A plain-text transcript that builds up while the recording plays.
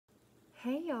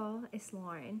Hey y'all, it's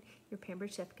Lauren, your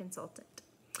Pampered Chef consultant.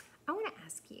 I want to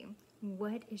ask you,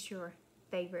 what is your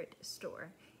favorite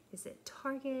store? Is it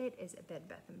Target? Is it Bed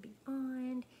Bath &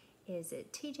 Beyond? Is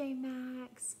it TJ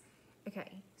Maxx?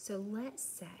 Okay, so let's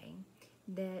say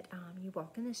that you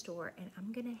walk in the store and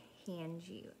I'm going to hand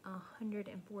you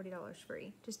 $140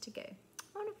 free just to go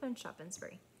on a fun shopping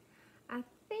spree. I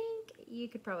think you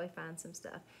could probably find some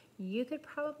stuff. You could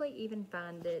probably even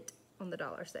find it on the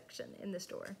dollar section in the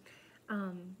store.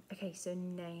 Okay, so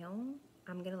now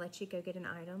I'm going to let you go get an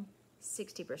item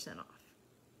 60% off.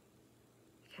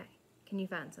 Okay, can you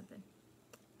find something?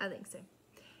 I think so.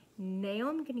 Now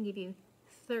I'm going to give you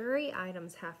 3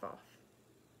 items half off.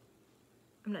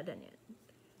 I'm not done yet.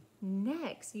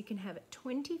 Next, you can have it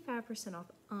 25% off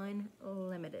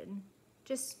unlimited.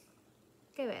 Just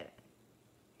go at it.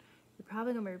 You're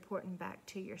probably going to be reporting back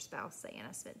to your spouse saying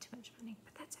I spent too much money,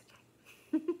 but that's okay.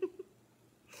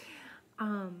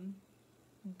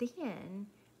 Then,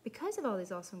 because of all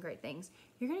these awesome great things,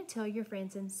 you're going to tell your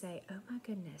friends and say, oh my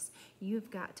goodness,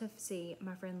 you've got to see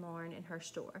my friend Lauren in her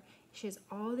store. She has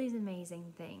all these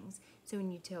amazing things. So when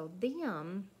you tell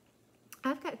them,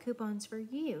 I've got coupons for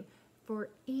you for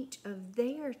each of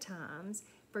their times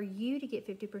for you to get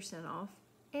 50% off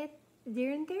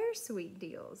during their sweet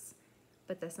deals.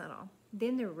 But that's not all.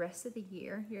 Then the rest of the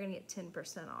year, you're going to get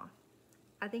 10% off.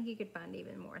 I think you could find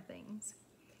even more things.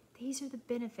 These are the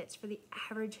benefits for the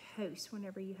average host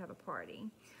whenever you have a party.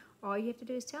 All you have to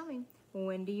do is tell me,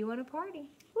 when do you want a party?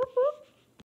 Whoop, whoop.